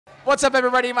What's up,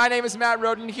 everybody? My name is Matt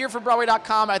Rodin, here for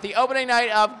Broadway.com at the opening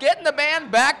night of Getting the Band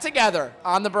Back Together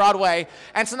on the Broadway.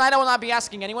 And tonight I will not be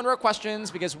asking anyone more questions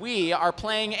because we are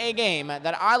playing a game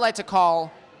that I like to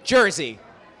call Jersey.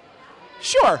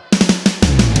 Sure.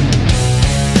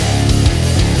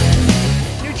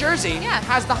 New Jersey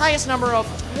has the highest number of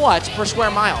what per square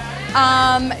mile?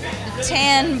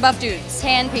 Tan buff dudes.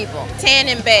 Tan people. Tan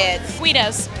in beds.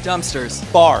 Guidos. Dumpsters.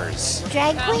 Bars.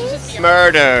 Drag queens.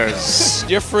 Murders.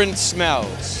 Different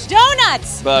smells.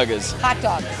 Donuts. Burgers. Hot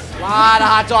dogs. A lot of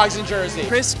hot dogs in Jersey.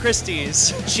 Chris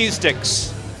Christie's. Cheese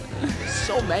sticks.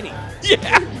 So many.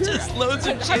 Yeah, just loads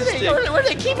of cheese sticks. Where do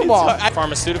they keep them all?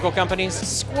 Pharmaceutical companies.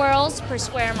 Squirrels per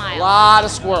square A mile. lot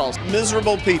of squirrels.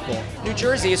 Miserable people. New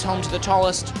Jersey is home to the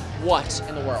tallest what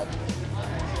in the world?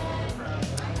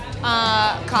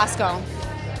 Costco.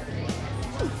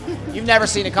 You've never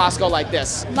seen a Costco like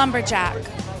this. Lumberjack.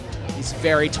 He's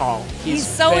very tall. He's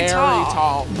so very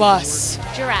tall. Bus.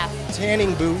 Giraffe.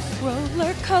 Tanning booth.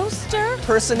 Roller coaster.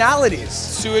 Personalities.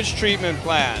 Sewage treatment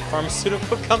plant.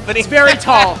 Pharmaceutical company. It's very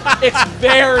tall. It's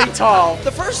very tall.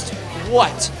 The first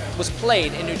what was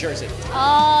played in New Jersey?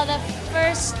 Oh, the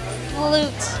first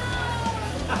flute.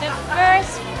 The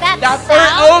first, that That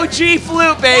sound. OG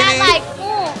flute, baby. That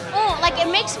like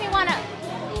it makes me wanna.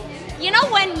 You know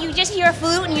when you just hear a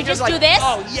flute and you just like, do this?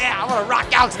 Oh yeah, I want to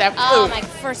rock out to that flute. Oh my.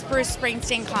 First Bruce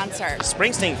Springsteen concert.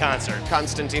 Springsteen concert.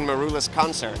 Constantine Maroulis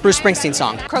concert. Bruce Springsteen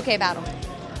song. Croquet battle.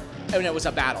 And it was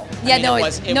a battle. Yeah,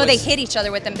 I mean, they hit each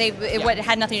other with them. It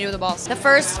had nothing to do with the balls. The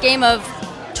first game of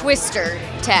Twister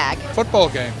tag. Football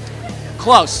game.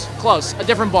 Close. A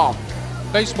different ball.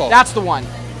 Baseball. That's the one.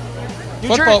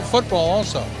 Football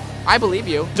also. I believe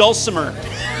you. Dulcimer.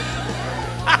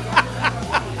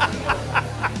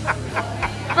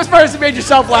 This person made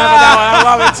yourself laugh with that one.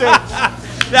 I love it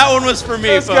too. That one was for me,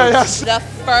 That's folks. good, yes. The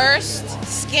first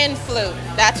skin flute.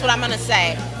 That's what I'm gonna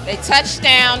say. They touched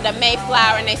down the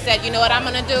Mayflower and they said, you know what I'm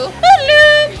gonna do?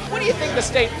 What do you think the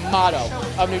state motto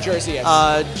of New Jersey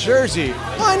is? Jersey.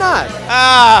 Why not?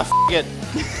 It.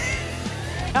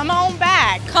 Come on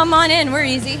back. Come on in. We're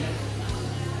easy.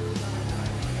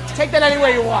 Take that anywhere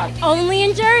you want. Only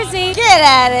in Jersey. Get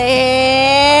out of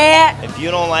here. If you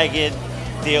don't like it,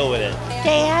 deal with it.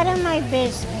 Stay out of my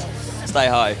business. Stay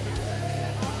high.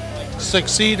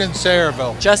 Succeed in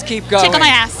Sayreville. Just keep going. Tickle my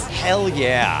ass. Hell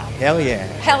yeah. Hell yeah.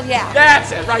 Hell yeah.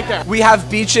 That's it, right there. We have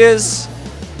beaches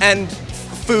and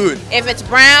food. If it's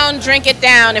brown, drink it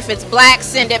down. If it's black,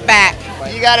 send it back.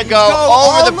 You gotta go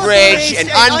over the bridge and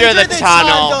under the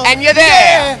tunnel, and you're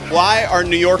there. Why are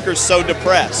New Yorkers so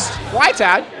depressed? Why,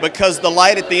 Tad? Because the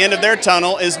light at the end of their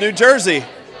tunnel is New Jersey.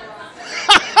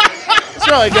 It's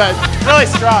really good. Really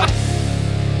strong.